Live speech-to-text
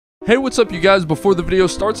Hey, what's up, you guys? Before the video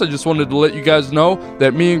starts, I just wanted to let you guys know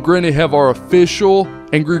that me and Granny have our official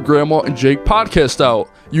Angry Grandma and Jake podcast out.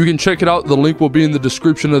 You can check it out. The link will be in the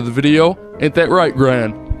description of the video. Ain't that right,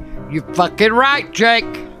 Gran? You fucking right, Jake.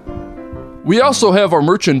 We also have our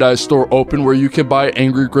merchandise store open where you can buy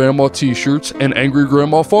Angry Grandma t-shirts and Angry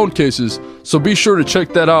Grandma phone cases. So be sure to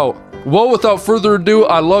check that out. Well, without further ado,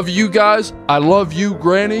 I love you guys. I love you,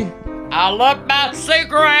 Granny. I love my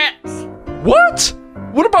cigarettes. What?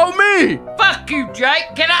 What about me? Fuck you,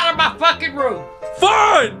 Jake. Get out of my fucking room.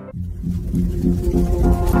 Fine!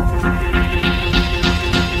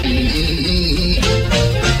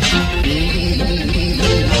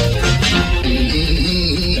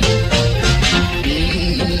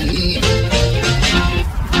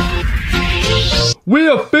 We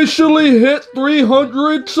officially hit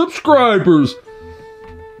 300 subscribers.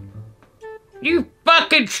 You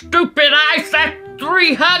fucking stupid ice. That's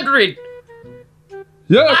 300.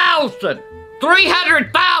 Yeah.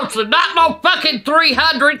 300,000, not no fucking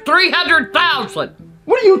 300, 300,000.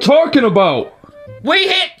 What are you talking about? We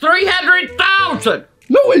hit 300,000.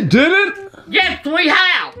 No, we didn't. Yes, we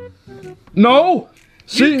have. No.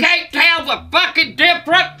 See, You can't tell the fucking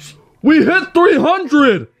difference. we hit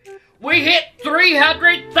 300. We hit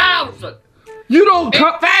 300,000. You don't In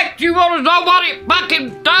fact, you want to know what it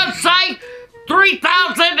fucking does say?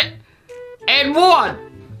 3,001.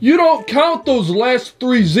 You don't count those last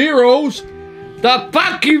 3 zeros. The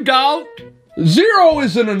fuck you don't. 0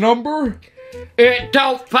 isn't a number. It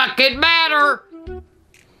don't fucking matter.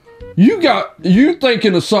 You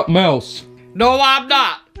thinking of something else. No, I'm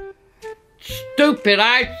not. Stupid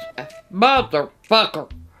ice motherfucker.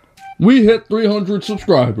 We hit 300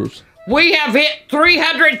 subscribers. We have hit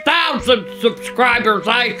 300,000 subscribers,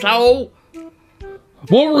 asshole.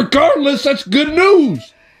 Well, regardless, that's good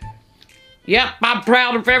news. Yep, I'm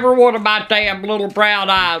proud of every one of my damn little brown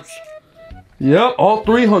eyes. Yep, all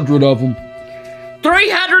 300 of them.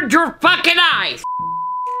 300 your fucking eyes.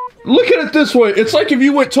 Look at it this way. It's like if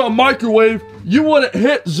you went to a microwave, you wouldn't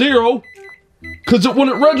hit 0 because it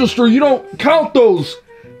wouldn't register. You don't count those.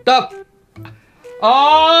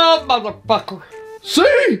 Oh, motherfucker.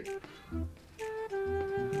 See?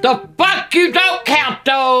 The fuck you don't count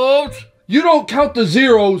those. You don't count the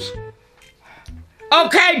zeros.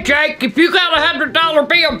 Okay, Jake, if you got $100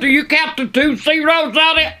 bill, do you count the 2 zeros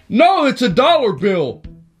on it? No, it's a dollar bill.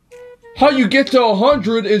 How you get to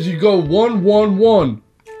 100 is you go 111.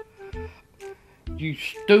 You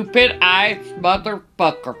stupid ass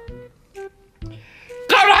motherfucker. Go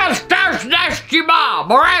downstairs and ask your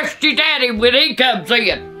mom or ask your daddy when he comes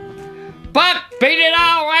in. Fuck, beat it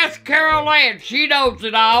all, ask Carol Ann. She knows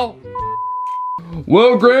it all.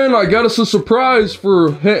 Well, Gran, I got us a surprise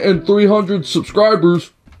for hitting 300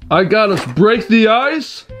 subscribers. I got us break the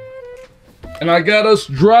ice, and I got us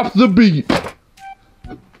drop the beat.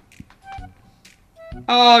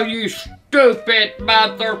 Oh, you stupid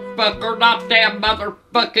motherfucker. Not damn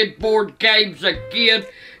motherfucking board games again.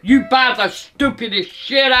 You buy the stupidest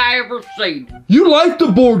shit I ever seen. You like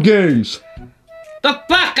the board games. The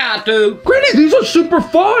fuck I do. Granny, these are super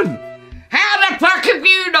fun. How the fuck have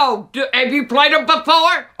you know? Have you played them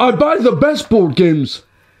before? I buy the best board games.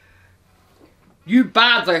 You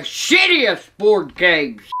buy the shittiest board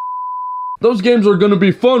games. Those games are gonna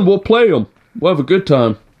be fun. We'll play them. We'll have a good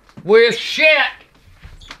time. With shit.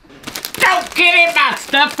 Don't get in my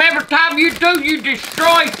stuff. Every time you do, you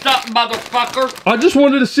destroy something, motherfucker. I just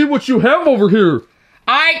wanted to see what you have over here.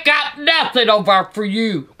 I ain't got nothing over for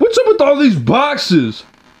you. What's up with all these boxes?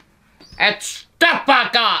 That's stuff I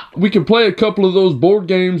got. We can play a couple of those board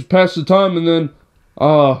games, pass the time, and then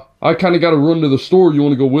I kind of got to run to the store. You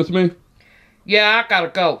want to go with me? Yeah, I gotta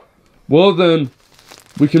go. Well, then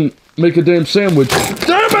we can make a damn sandwich.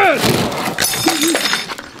 Damn it!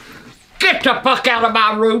 Get the fuck out of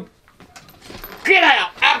my room. Get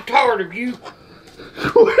out. I'm tired of you.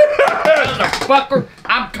 Motherfucker.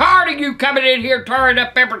 I'm tired of you coming in here tearing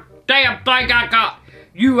up every damn thing I got.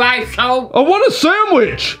 You asshole. I want a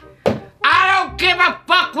sandwich. I don't give a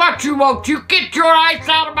fuck what you want. You get your ass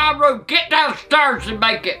out of my room. Get downstairs and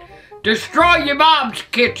make it. Destroy your mom's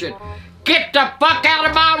kitchen. Get the fuck out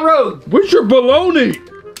of my room. Where's your bologna?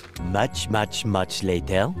 Much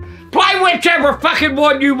later. Play whichever fucking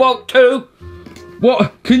one you want to.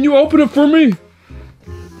 Well, can you open it for me?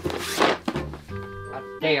 God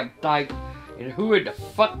damn thing. And who in the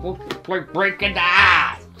fuck wants to play breaking the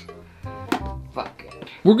ice? Fuck it.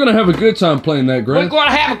 We're gonna have a good time playing that, Grant. We're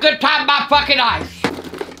gonna have a good time by fucking ice.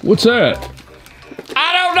 What's that?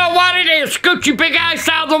 I don't know what it is. Scoot your big ice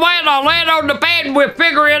out of the way and I'll lay it on the bed and we'll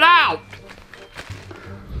figure it out.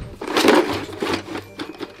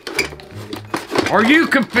 Or you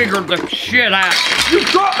can figure the shit out. You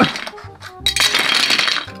got...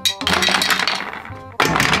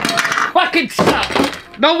 Fucking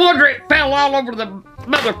stuff. No wonder it fell all over the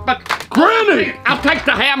motherfucker. Granny! I'll take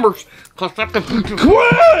the hammers. Cause I can...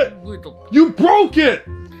 Quit! You broke it!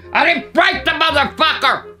 I didn't break the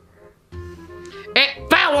motherfucker. It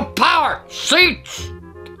fell apart. See?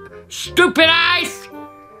 Stupid ice.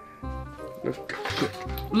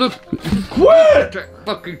 Look. Quit! That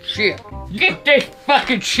fucking shit. Get this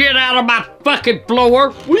fucking shit out of my fucking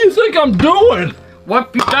floor. What do you think I'm doing? Well,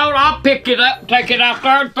 if you don't, I'll pick it up, take it out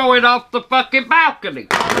there, and throw it off the fucking balcony.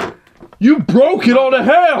 You broke it all to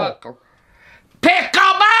hell! Fucker. Pick them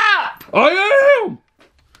up! I am!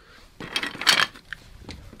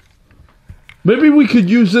 Maybe we could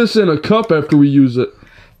use this in a cup after we use it.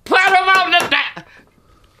 Put them on the...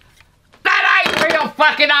 That ain't real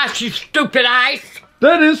fucking ice, you stupid ice.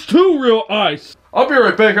 That is too real ice. I'll be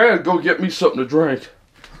right back. I gotta go get me something to drink.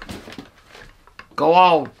 Go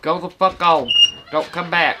on. Go the fuck on. Don't come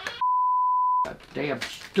back. God damn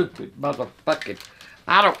stupid motherfucking...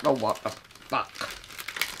 I don't know what the fuck.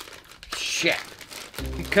 Shit.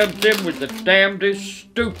 He comes in with the damnedest,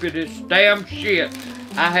 stupidest damn shit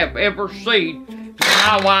I have ever seen. And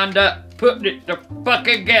I wind up putting it the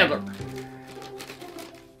fucking together.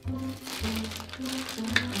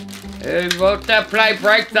 Hey, won't that play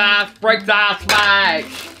break the ice, my ice.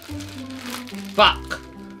 Fuck.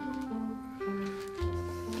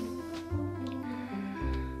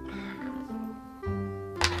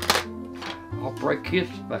 I'll break his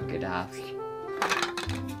fucking ice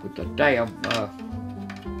with the damn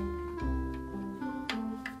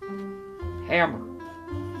hammer.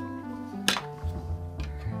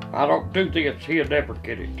 If I don't do this, he'll never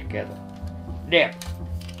get it together. Never.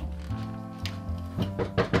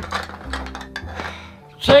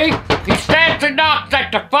 See? He stands and knocks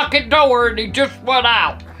at the fucking door and he just went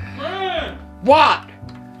out. Man. What?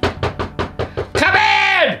 Come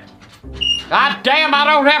in! God damn, I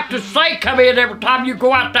don't have to say come in every time you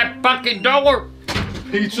go out that fucking door.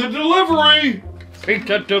 Pizza delivery!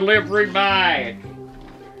 Pizza delivery man.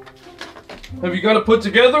 Have you got it put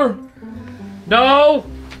together? No.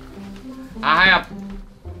 I have.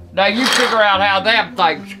 Now you figure out how them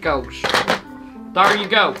things goes. There you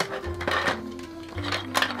go.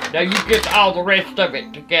 Now you get all the rest of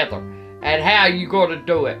it together. And how you gonna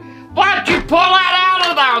do it. Why don't you pull that out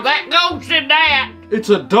of there? That goes in that. It's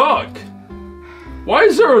a duck. Why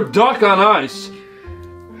is there a duck on ice?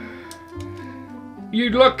 You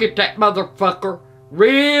look at that motherfucker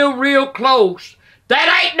real close.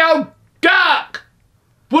 That ain't no duck.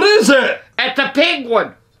 What is it? It's a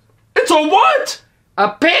penguin. It's a what?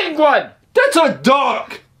 A penguin. That's a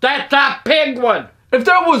duck. That's a penguin. If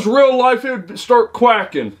that was real life, it would start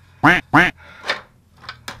quacking.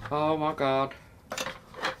 Oh my God.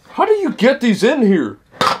 How do you get these in here?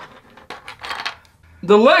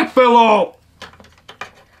 The leg fell off.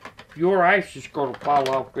 Your ice is gonna fall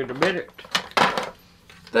off in a minute.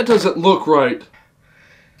 That doesn't look right.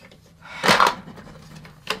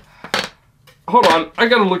 Hold on, I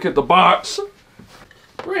gotta look at the box.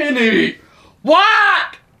 Randy!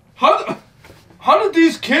 What? How did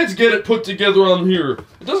these kids get it put together on here?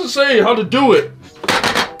 It doesn't say how to do it.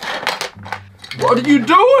 What are you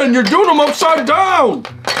doing? You're doing them upside down.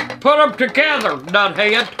 Put them together,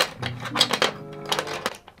 nuthead.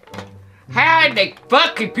 How in the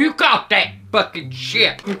fuck have you got that fucking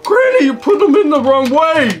shit? Granny, you put them in the wrong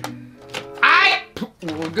way.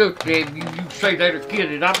 Well, good damn you say that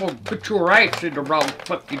again and I'm gonna put your ass in the wrong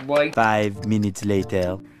fucking way. 5 minutes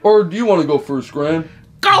later. Or do you want to go first, Gran?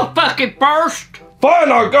 Go fucking first!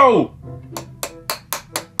 Fine, I'll go.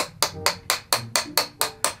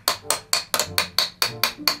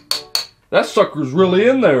 That sucker's really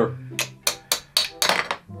in there.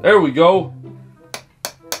 There we go.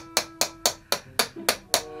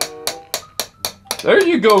 There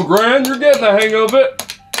you go, Gran. You're getting the hang of it.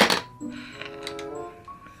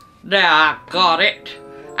 Now I got it.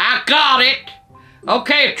 I got it.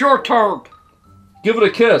 Okay, it's your turn. Give it a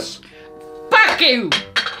kiss. Fuck you!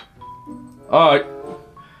 Alright.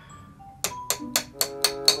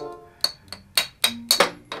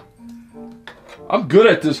 I'm good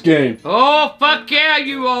at this game. Oh, fuck yeah,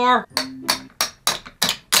 you are.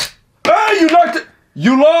 Hey, you knocked it!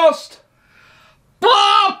 You lost!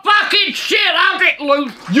 Oh, fucking shit, I'll get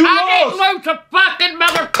loose. You I'll lost! get loose a fucking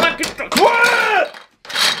motherfucking... Quit!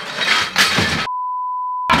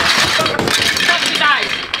 Fucking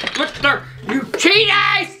ice. Look there. You cheat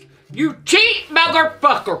ass. You cheat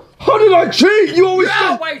motherfucker. How did I cheat? You always You say...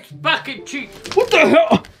 always fucking cheat. What the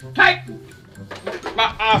hell? Take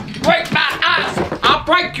my, break my ice. I'll I'll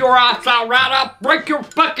break your ass all right. I'll break your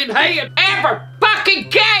fucking head. Every fucking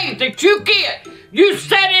game that you get, you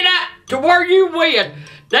set it up to where you win.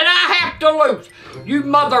 Then I have to lose. You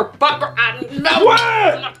motherfucker, I know.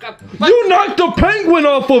 What? You knocked the penguin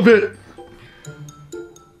off of it.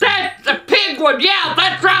 That's a penguin, yeah,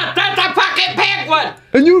 that's right, that's a fucking penguin!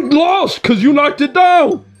 And you lost because you knocked it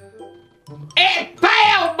down. It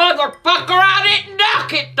fell, motherfucker, I didn't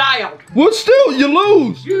knock it down. Well, still, you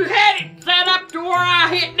lose. You had it set up to where I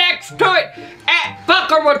hit next to it, that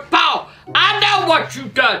fucker would fall. I know what you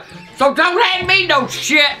done, so don't hand me no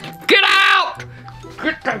shit. Get out!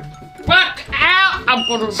 Get the fuck out! I'm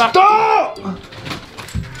gonna... Stop!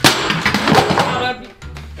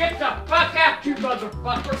 Get the fuck out, you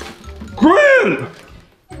motherfucker! Gran!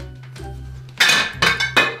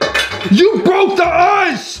 You broke the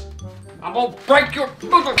ice! I'm gonna break your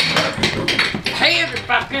motherfucking hand if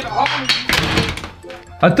I get a hold of you.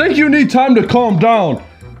 I think you need time to calm down.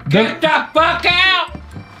 Get the fuck out!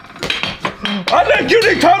 I think you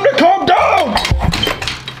need time to calm down!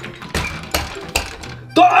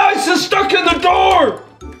 The ice is stuck in the door!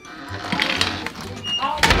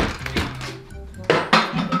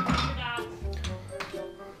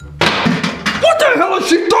 What the hell is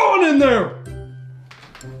she throwing in there?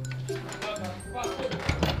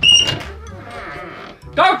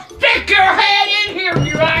 Don't stick your head in here,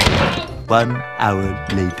 you asshole! 1 hour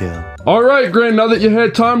later. Alright, Gran, now that you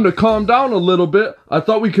had time to calm down a little bit, I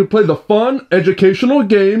thought we could play the fun, educational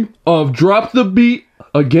game of Drop the Beat,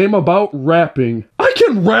 a game about rapping. I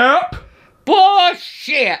can rap!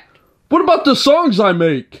 Bullshit! What about the songs I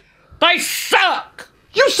make? They suck!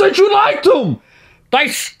 You said you liked them! They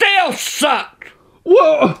still suck!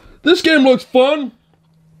 Well, this game looks fun.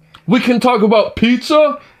 We can talk about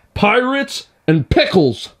pizza, pirates, and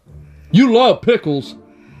pickles. You love pickles.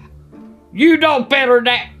 You know better than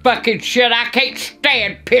that fucking shit. I can't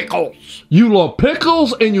stand pickles. You love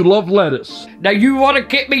pickles and you love lettuce. Now you want to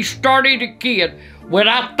get me started again when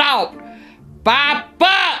I thought, by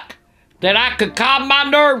fuck, that I could calm my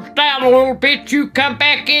nerves down a little bit. You come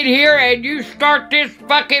back in here and you start this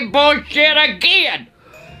fucking bullshit again.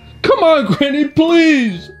 Come on, Granny,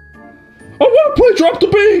 please. I want to play Drop the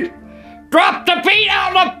Beat. Drop the beat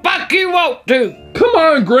on the fuck you want to. Come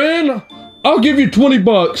on, Gran. I'll give you 20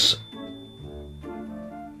 bucks.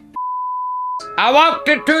 I walked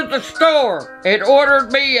into the store and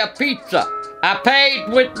ordered me a pizza. I paid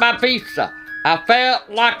with my pizza. I felt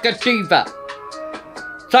like a diva.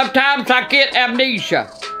 Sometimes I get amnesia.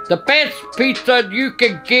 The best pizza you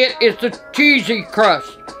can get is the cheesy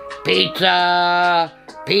crust. Pizza,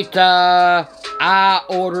 pizza, I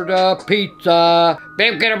ordered a pizza.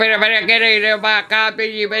 Give me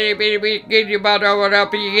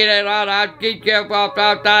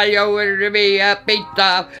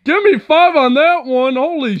 5 on that one.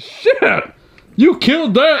 Holy shit. You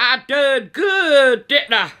killed that. I did good,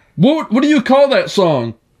 didn't I? What do you call that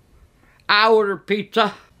song? I ordered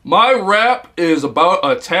pizza. My rap is about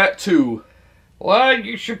a tattoo. Well,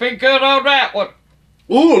 you should be good on that one.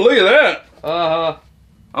 Ooh, look at that. Uh-huh.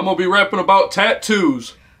 I'm gonna be rapping about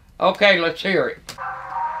tattoos. Okay, let's hear it.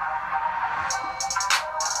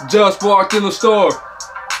 Just walked in the store.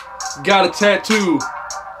 Got a tattoo.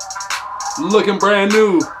 Looking brand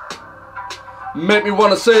new. Make me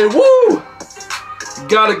wanna say woo!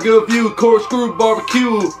 Got a good view, corkscrew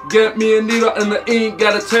barbecue. Get me a needle and the ink.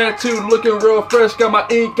 Got a tattoo, looking real fresh. Got my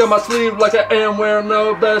ink on my sleeve like I am wearing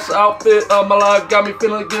the best outfit of my life. Got me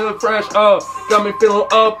feeling good, fresh, got me feeling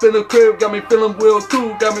up in the crib. Got me feeling real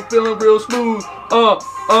cool, got me feeling real smooth.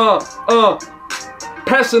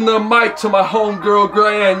 Passing the mic to my homegirl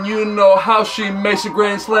Gran. You know how she makes a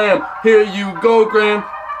grand slam. Here you go, Gran.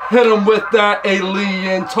 Hit him with that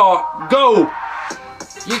alien talk. Go!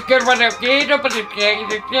 You can run up here, but it's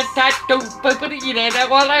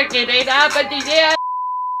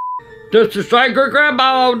This is Angry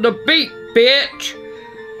Grandma on the beat, bitch.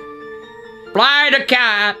 Fly the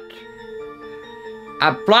kite.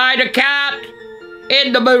 I fly the kite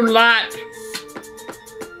in the moonlight.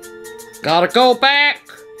 Gotta go back,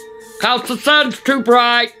 cause the sun's too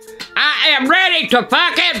bright. I am ready to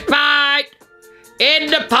fucking fight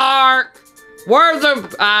in the park where the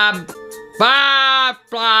fly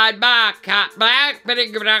my kite back, but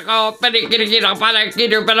it get off, but it get off, but it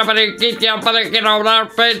get off, but it get off, but it get off, but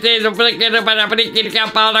it get off, but it get off, but it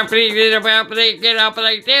get off, but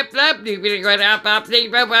it get off, but it get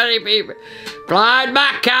off, but it get off, fly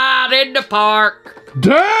my kite in the park.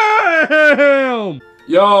 Damn!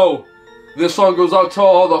 Yo, this song goes out to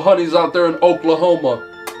all the honeys out there in Oklahoma.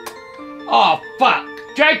 Oh, fuck.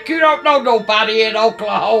 Jake, you don't know nobody in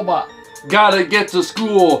Oklahoma. Gotta get to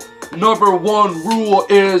school. Number one rule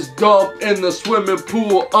is dump in the swimming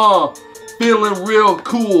pool. Feeling real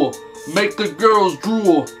cool. Make the girls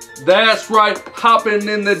drool. That's right, hopping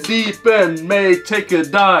in the deep end, may take a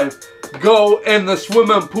dive. Go in the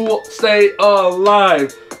swimming pool, stay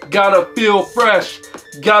alive. Gotta feel fresh,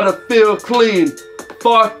 gotta feel clean.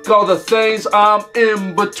 Fuck all the things I'm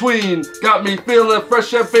in between. Got me feeling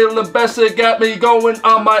fresh and feeling best. It got me going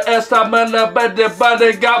on my ass. I'm in a better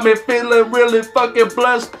body. Got me feeling really fucking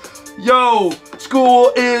blessed. Yo,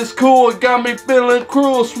 school is cool. Got me feeling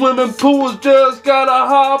cruel. Swimming pools, just gotta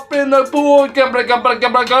hop in the pool.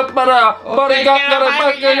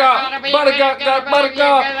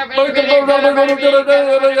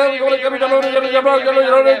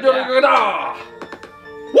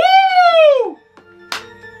 Woo!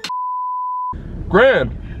 Gran,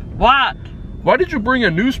 What? why did you bring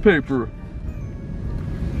a newspaper?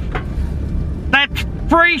 That's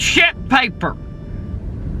free shit paper.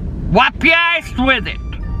 Wipe your ass with it.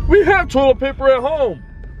 We have toilet paper at home.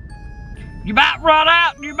 You might run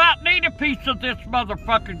out and you might need a piece of this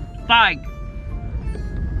motherfucking thing.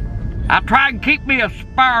 I try and keep me a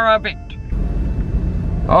spare of it.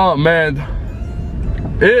 Oh man,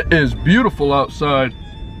 it is beautiful outside.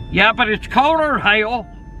 Yeah, but it's colder than hell.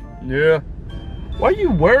 Yeah. Why are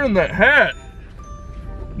you wearing that hat?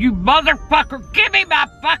 You motherfucker, give me my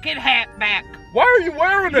fucking hat back. Why are you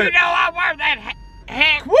wearing it? You know I wear that hat.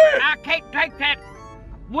 Quit! I can't take that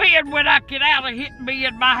wind when I get out of hitting me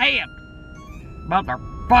in my head.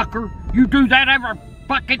 Motherfucker, you do that every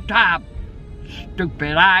fucking time.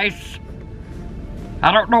 Stupid ass.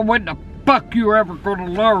 I don't know when the fuck you're ever gonna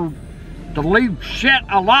learn to leave shit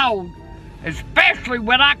alone, especially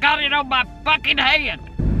when I got it on my fucking head.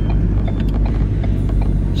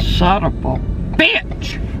 Son of a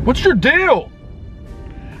bitch. What's your deal?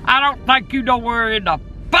 I don't think you know where in the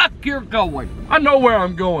fuck you're going. I know where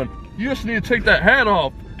I'm going. You just need to take that hat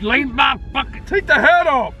off. Leave my fucking Take the hat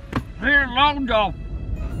off. here alone, dog.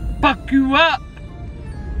 Fuck you up.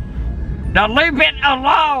 Now leave it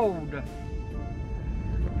alone.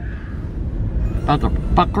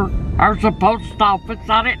 Motherfucker, there's a post office.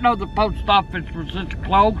 I didn't know the post office was this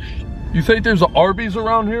close. You think there's an Arby's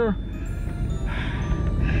around here?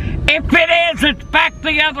 If it is, it's back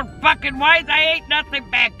the other fucking way. There ain't nothing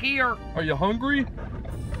back here. Are you hungry?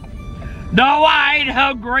 No, I ain't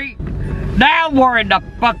hungry. Now where in the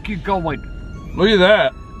fuck you going? Look at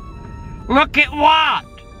that. Look at what?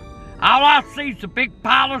 All I see is a big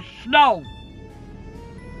pile of snow.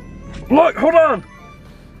 Look, hold on.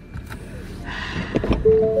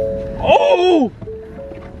 Oh!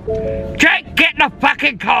 Jake, get in the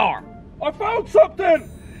fucking car. I found something.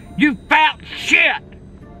 You found shit.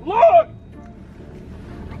 Look!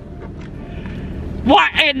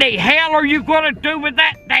 What in the hell are you gonna do with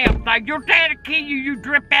that damn thing? Your dad'll kill you. You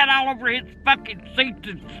drip that all over his fucking seats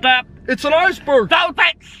and stuff. It's an iceberg. Throw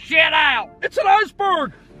that shit out. It's an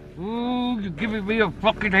iceberg. Ooh, you're giving me a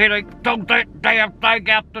fucking headache. Throw that damn thing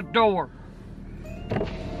out the door.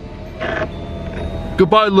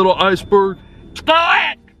 Goodbye, little iceberg. Throw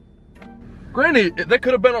it. Granny, that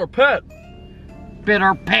could have been our pet. Been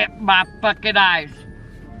her pet in my fucking eyes.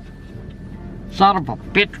 Son of a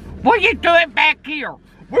bitch. What are you doing back here?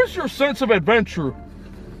 Where's your sense of adventure?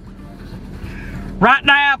 Right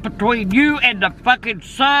now, between you and the fucking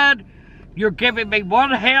sun, you're giving me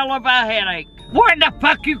one hell of a headache. Where the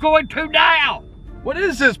fuck you going to now? What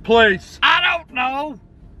is this place? I don't know.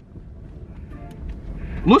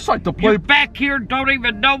 Looks like the You're back here and don't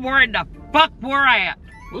even know where in the fuck we're at.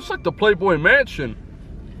 Looks like the Playboy Mansion.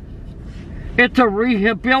 It's a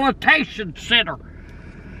rehabilitation center.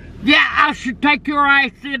 Yeah, I should take your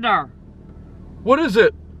ass in there. What is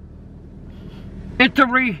it? It's a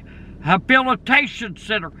rehabilitation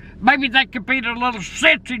center. Maybe that could be the little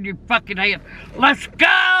sense in your fucking head. Let's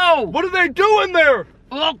go! What are they doing there?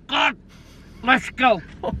 Oh, God. Let's go.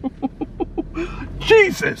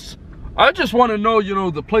 Jesus! I just want to know, you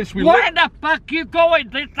know, the place we Where live. the fuck you going?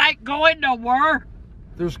 This ain't going nowhere.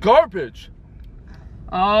 There's garbage.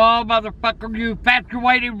 Oh, motherfucker, you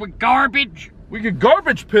infatuated with garbage? We could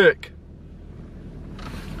garbage pick.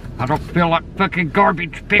 I don't feel like fucking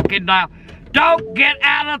garbage picking now. Don't get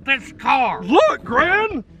out of this car. Look,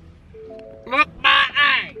 Gran! Look my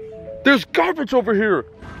eyes. There's garbage over here.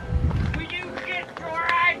 Will you get your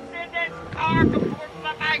ass in this car before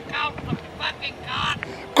somebody calls the fucking cops?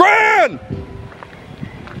 Gran!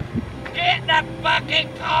 Get in the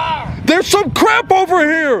fucking car. There's some crap over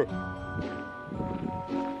here!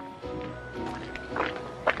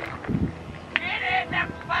 Get in the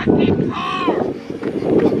fucking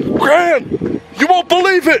car. Gran! You won't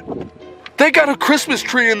believe it! They got a Christmas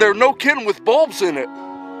tree in there, no kidding, with bulbs in it.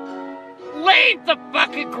 leave the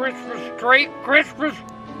fucking Christmas tree. Christmas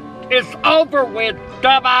is over with,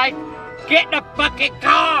 dumbass. Get in the fucking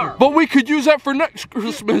car. But we could use that for next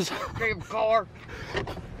Christmas. Damn car.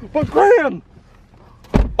 But Gran,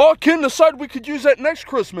 all kidding aside, we could use that next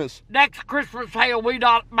Christmas. Next Christmas, hell,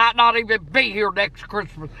 might not even be here next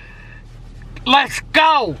Christmas. Let's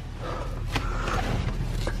go.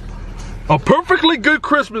 A perfectly good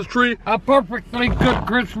Christmas tree. A perfectly good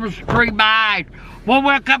Christmas tree made. Well,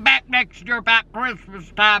 we'll come back next year about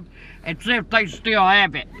Christmas time and see if they still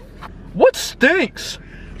have it. What stinks?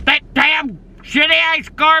 That damn shitty-ass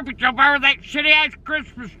garbage over that shitty-ass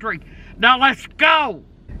Christmas tree. Now let's go.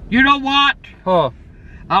 You know what? Huh?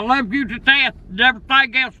 I love you to death and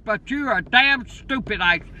everything else, but you're a damn stupid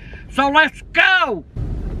ass. So let's go.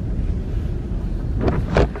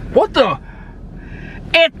 What the?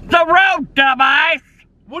 It's the road, dumbass.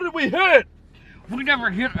 What did we hit? We never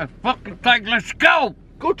hit a fucking thing. Let's go.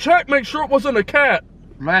 Go check, make sure it wasn't a cat.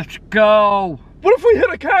 Let's go. What if we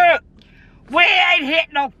hit a cat? We ain't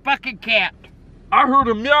hit no fucking cat. I heard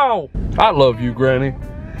a meow. I love you, Granny.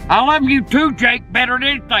 I love you too, Jake, better than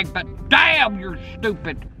anything, but damn, you're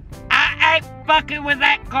stupid. I ain't fucking with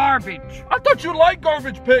that garbage. I thought you liked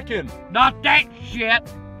garbage picking. Not that shit.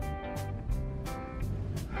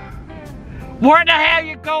 Where the hell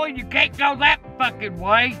you going? You can't go that fucking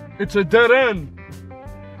way. It's a dead end.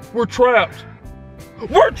 We're trapped.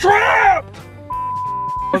 We're trapped!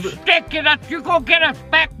 Sticking us, you gonna get us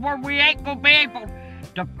back where we ain't gonna be able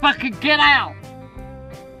to fucking get out.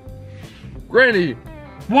 Granny,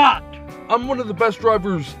 what? I'm one of the best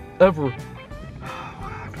drivers ever.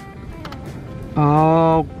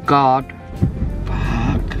 Oh, God.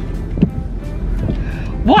 Fuck.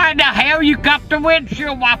 Why the hell you got the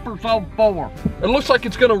windshield wipers on for? It looks like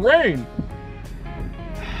it's gonna rain.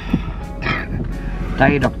 There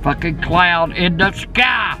ain't a fucking cloud in the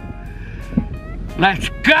sky. Let's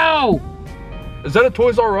go. Is that a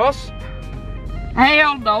Toys R Us?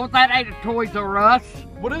 Hell no, that ain't a Toys R Us.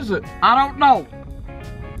 What is it? I don't know.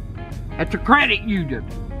 It's a credit union.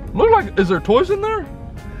 Look like, is there toys in there?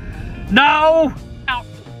 No.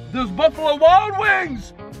 There's Buffalo Wild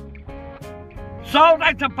Wings. So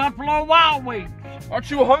that's a Buffalo Wild Wings. Aren't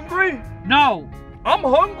you hungry? No. I'm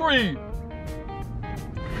hungry.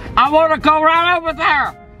 I want to go right over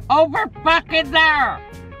there. Over fucking there.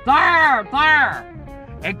 There.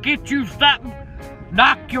 And get you something.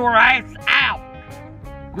 Knock your ass out.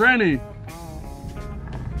 Granny.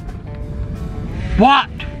 What?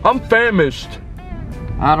 I'm famished.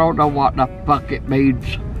 I don't know what the fuck it means.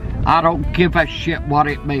 I don't give a shit what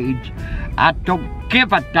it means. I don't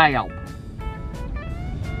give a damn.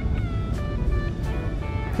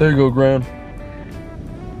 There you go, Gran.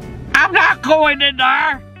 I'm not going in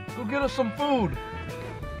there. Go get us some food.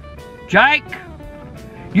 Jake,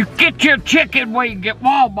 you get your chicken wing at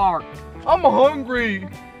Walmart. I'm hungry.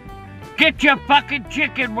 Get your fucking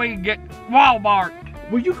chicken wing at Walmart.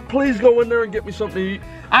 Will you please go in there and get me something to eat?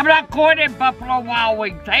 I'm not going in Buffalo Wild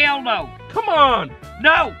Wings. Hell no. Come on.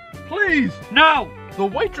 No. Please. No. The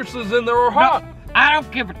waitresses in there are hot. No. I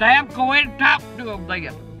don't give a damn. Go in and talk to them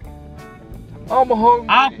then. I'm hungry.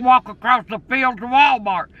 I'll walk across the field to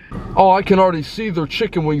Walmart. Oh, I can already see their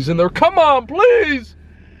chicken wings in there. Come on, please.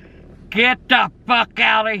 Get the fuck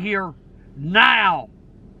out of here now.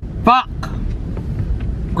 Fuck.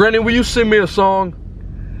 Granny, will you sing me a song?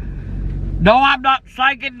 No, I'm not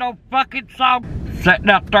singing no fucking song. Sitting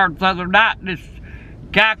out there the other night and this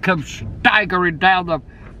guy comes staggering down the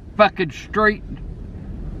fucking street.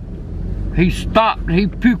 He stopped and he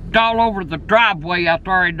puked all over the driveway out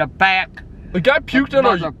there in the back. A guy puked in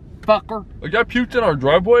our motherfucker. A guy puked in our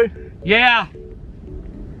driveway? Yeah.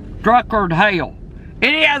 Drunker than hell.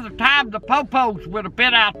 Any other time the popos would have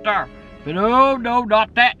been out there. But oh no,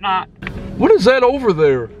 not that night. What is that over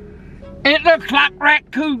there? It looks like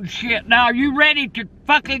raccoon shit. Now, are you ready to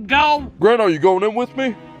fucking go? Gran, are you going in with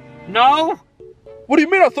me? No. What do you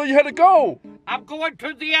mean? I thought you had to go. I'm going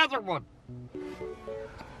to the other one.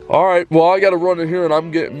 All right, well, I got to run in here and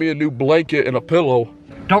I'm getting me a new blanket and a pillow.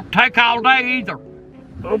 Don't take all day either.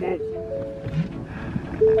 I won't.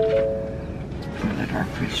 That our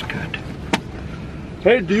fish good.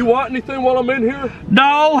 Hey, do you want anything while I'm in here?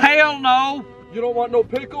 No, hell no. You don't want no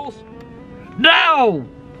pickles? No.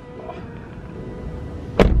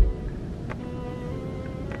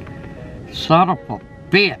 Son of a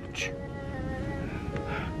bitch.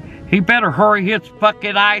 He better hurry his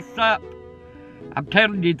fucking ass up. I'm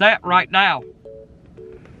telling you that right now.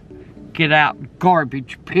 Get out,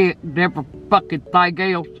 garbage pit, and every fucking thing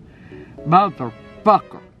else.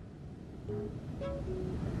 Motherfucker.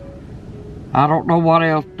 I don't know what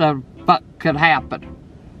else the fuck could happen.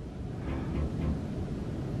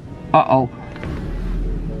 Uh-oh.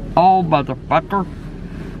 Oh, motherfucker.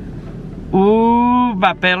 Ooh,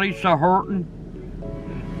 my belly's a hurting.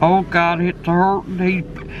 Oh, God, it's a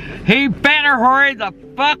hurting. He better hurry the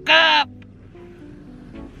fuck up.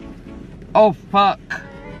 Oh, fuck.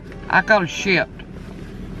 I gotta shit.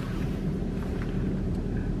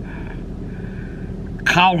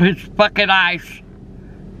 Call his fucking ice.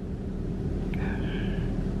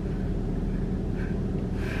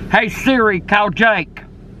 Hey, Siri, call Jake.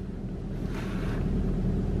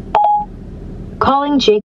 Calling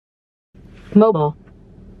Jake. Mobile.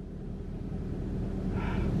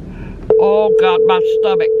 Oh, God, my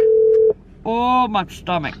stomach. Oh, my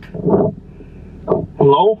stomach.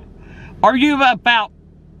 Hello? Are you about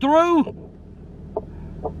through?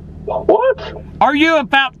 What? Are you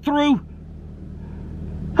about through?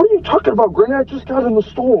 What are you talking about, Granny? I just got in the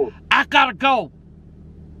store. I gotta go.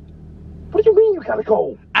 What do you mean you gotta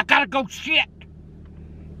go? I gotta go shit.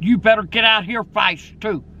 You better get out here fast,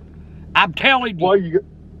 too. I'm telling you. Why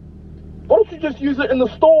don't you just use it in the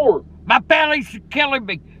store? My belly's killing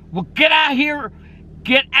me. Well, get out here.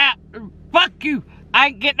 Get out. Fuck you. I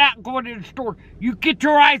ain't getting out and going to the store. You get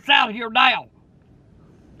your ass out here now.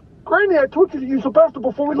 Granny, I told you to use the bathroom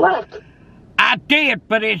before we left. I did,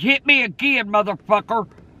 but it hit me again, motherfucker.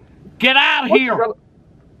 Get out here.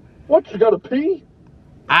 You gotta pee?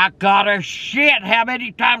 I gotta shit. How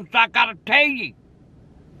many times I gotta tell you?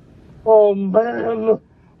 Oh, man.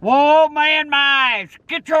 Whoa, man, my eyes.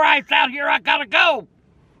 Get your ass out here. I gotta go.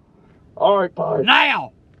 All right, bye.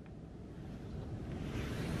 Now.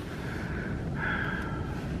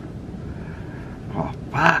 Oh,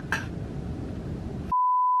 fuck.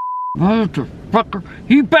 Motherfucker.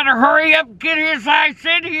 You better hurry up and get his ass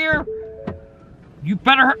in here. You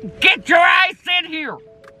better get your ass in here.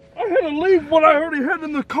 I had to leave what I already had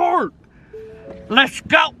in the cart. Let's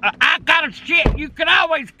go. I gotta shit. You can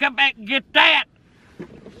always come back and get that.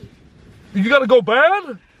 You gotta go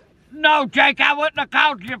bad? No, Jake, I wouldn't have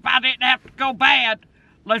called you if I didn't have to go bad.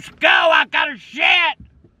 Let's go. I gotta shit.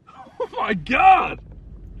 Oh, my God.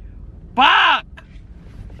 Fuck.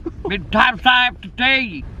 Many times I have to tell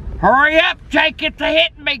you. Hurry up, Jake. It's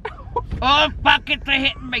a-hitting me. Oh, fuck, it's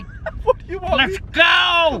a-hitting me. What do you want? Let's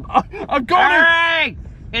go. I'm going. Hurry.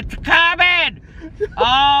 It's coming.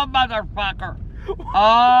 Oh, motherfucker.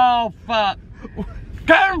 Oh, fuck.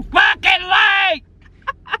 Too fucking late.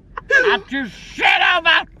 I just shit on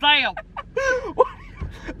myself.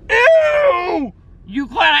 Ew! You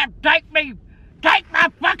gonna have to take my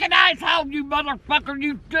fucking ass home, you motherfucker.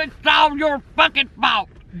 It's all your fucking fault.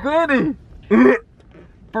 Granny. What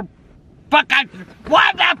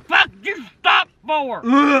the fuck did you stop for?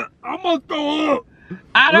 I'm gonna throw up.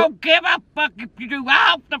 I don't give a fuck if you do.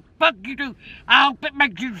 I hope the fuck you do. I hope it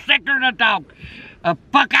makes you sicker than a dog.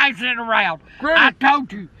 Fuck icing around. Granny. I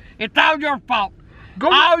told you. It's all your fault.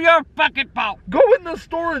 All your fucking fault. Go in the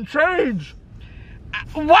store and change.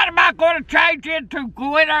 What am I going to change into?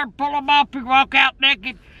 Go in there and pull them off and walk out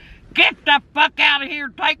naked? Get the fuck out of here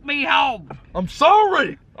and take me home. I'm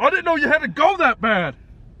sorry. I didn't know you had to go that bad.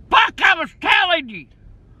 Fuck, I was telling you.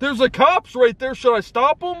 There's the cops right there. Should I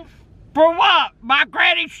stop them? For what? My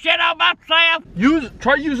granny shit on myself?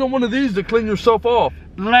 Try using one of these to clean yourself off.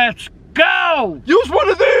 Let's go. Use one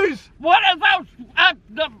of these. What are those?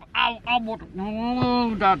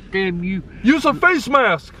 Oh, God damn you. Use a face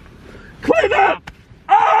mask. Clean up.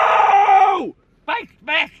 Oh! Face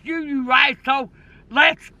mask you asshole.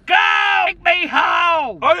 Let's go. Take me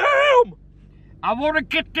home. I am. I want to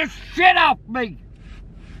get this shit off me.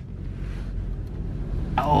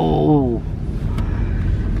 Oh.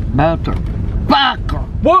 Motherfucker.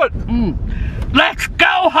 What? Let's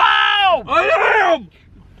go home. I am.